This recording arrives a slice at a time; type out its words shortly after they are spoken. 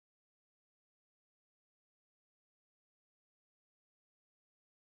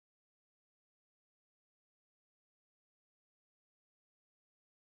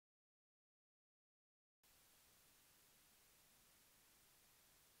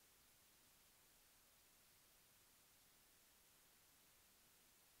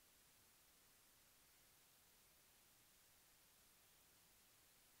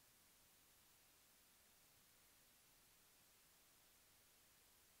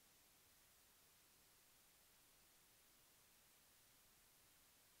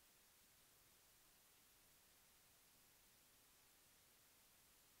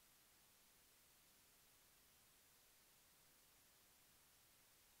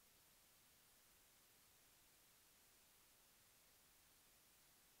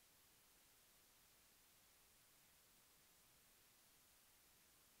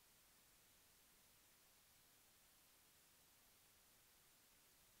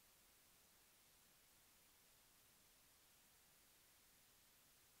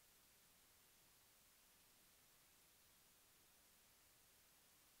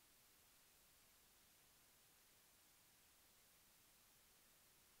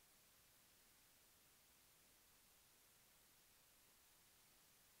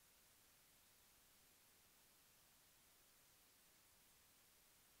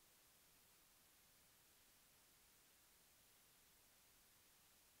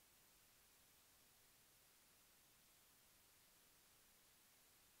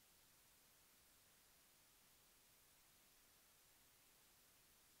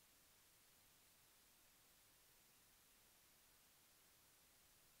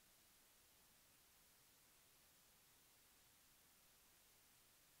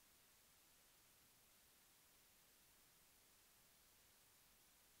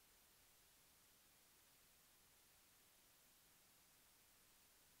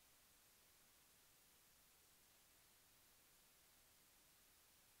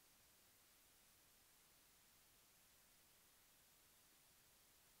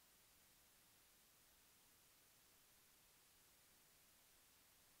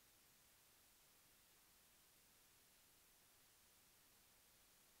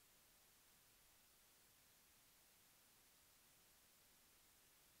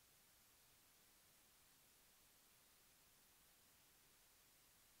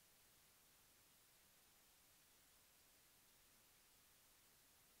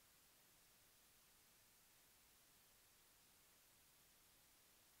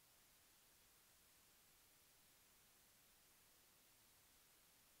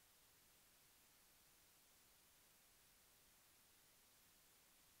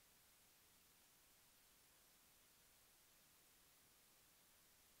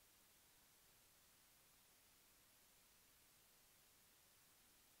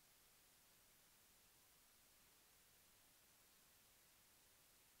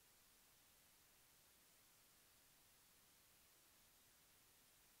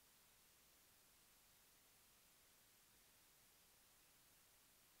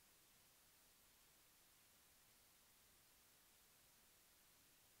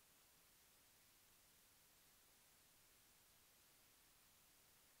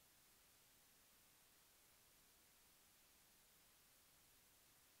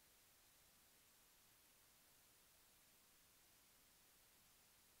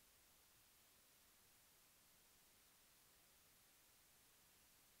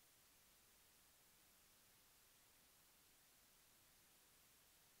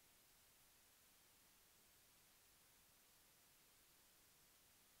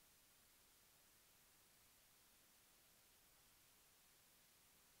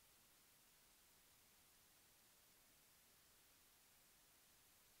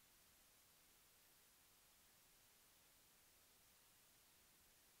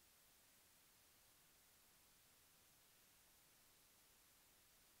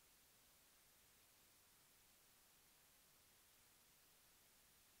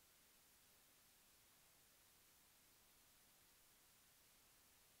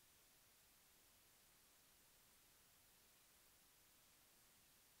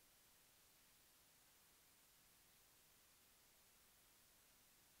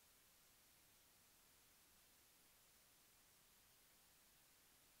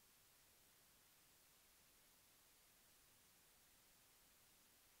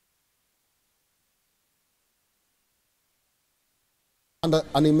under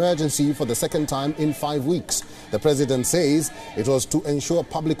an emergency for the second time in 5 weeks. The president says it was to ensure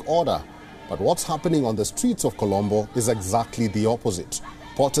public order. But what's happening on the streets of Colombo is exactly the opposite.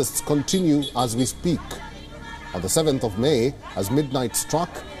 Protests continue as we speak. On the 7th of May, as midnight struck,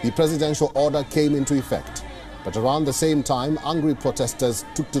 the presidential order came into effect. But around the same time, angry protesters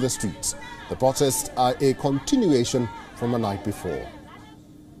took to the streets. The protests are a continuation from the night before.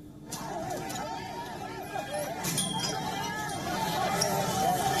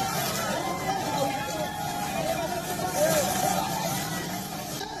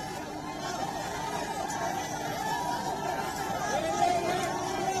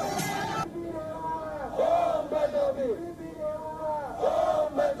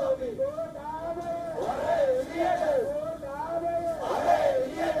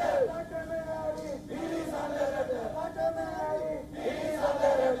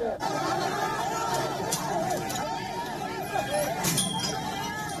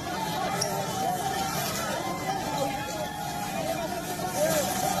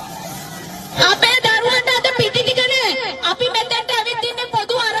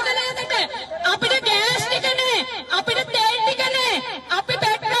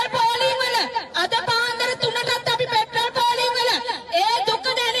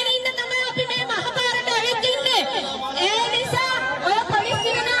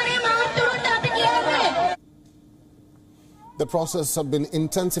 The process has been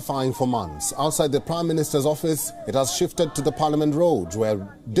intensifying for months. Outside the Prime Minister's office, it has shifted to the Parliament Road,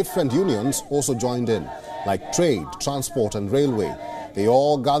 where different unions also joined in, like trade, transport and railway. They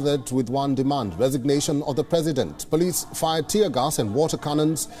all gathered with one demand: resignation of the president. Police fired tear gas and water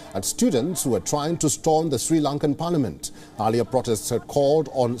cannons at students who were trying to storm the Sri Lankan parliament. Earlier protests had called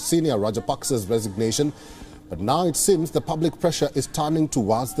on senior Rajapaksa's resignation. But now it seems the public pressure is turning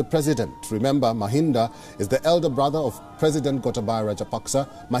towards the president. Remember, Mahinda is the elder brother of President Gotabaya Rajapaksa.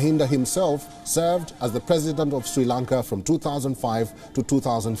 Mahinda himself served as the president of Sri Lanka from 2005 to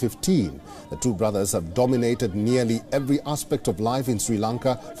 2015. The two brothers have dominated nearly every aspect of life in Sri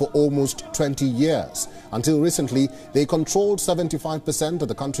Lanka for almost 20 years. Until recently, they controlled 75% of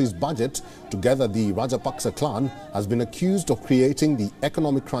the country's budget. Together, the Rajapaksa clan has been accused of creating the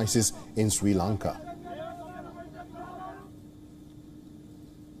economic crisis in Sri Lanka.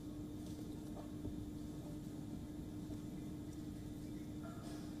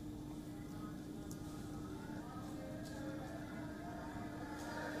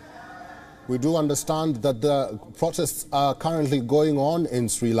 We do understand that the protests are currently going on in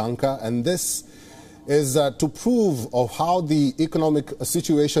Sri Lanka, and this is to prove of how the economic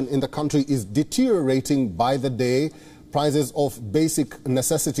situation in the country is deteriorating by the day. Prices of basic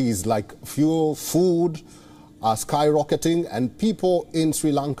necessities like fuel, food are skyrocketing, and people in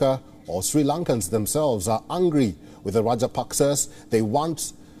Sri Lanka, or Sri Lankans themselves, are angry with the Rajapaksas. They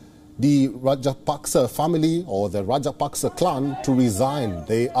want the Rajapaksa family or the Rajapaksa clan to resign.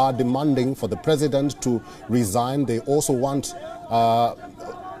 They are demanding for the president to resign. They also want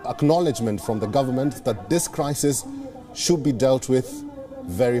acknowledgement from the government that this crisis should be dealt with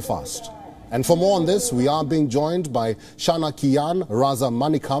very fast. And for more on this, we are being joined by Shana Kian Raza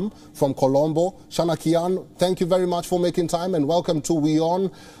Manikam from Colombo. Shana Kian, thank you very much for making time and welcome to We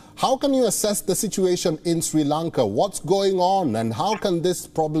On. How can you assess the situation in Sri Lanka? What's going on and how can this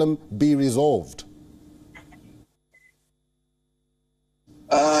problem be resolved?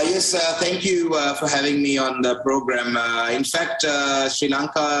 Yes, thank you for having me on the program. In fact, Sri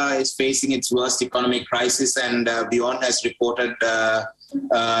Lanka is facing its worst economic crisis, and Beyond has reported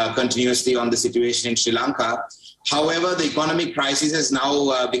continuously on the situation in Sri Lanka. However, the economic crisis has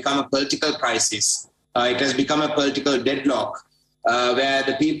now become a political crisis. It has become a political deadlock. Where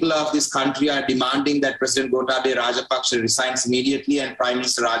the people of this country are demanding that President Gotabaya Rajapaksa resigns immediately and Prime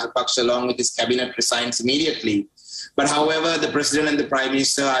Minister Rajapaksa along with his cabinet resigns immediately. But however, the President and the Prime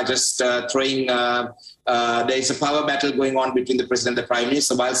Minister are just there is a power battle going on between the President and the Prime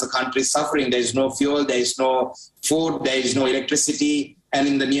Minister. Whilst the country is suffering, there is no fuel, there is no food, there is no electricity. And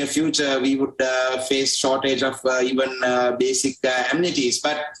in the near future, we would face shortage of even basic amenities.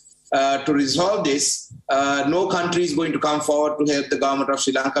 But to resolve this, no country is going to come forward to help the government of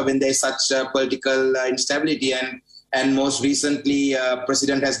Sri Lanka when there is such political instability. And most recently,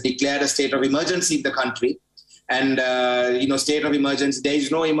 President has declared a state of emergency in the country. And, state of emergency, there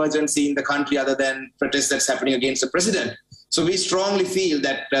is no emergency in the country other than protests that's happening against the president. So we strongly feel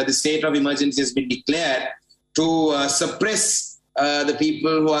that the state of emergency has been declared to suppress the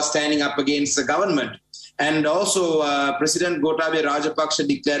people who are standing up against the government. And also, President Gotabaya Rajapaksa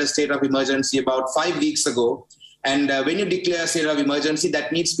declared a state of emergency about 5 weeks ago. And when you declare a state of emergency,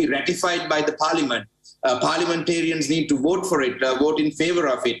 that needs to be ratified by the parliament. parliamentarians need to vote for it, vote in favor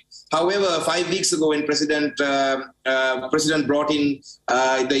of it. However, 5 weeks ago, when President brought in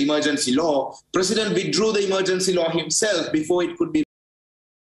the emergency law, President withdrew the emergency law himself before it could be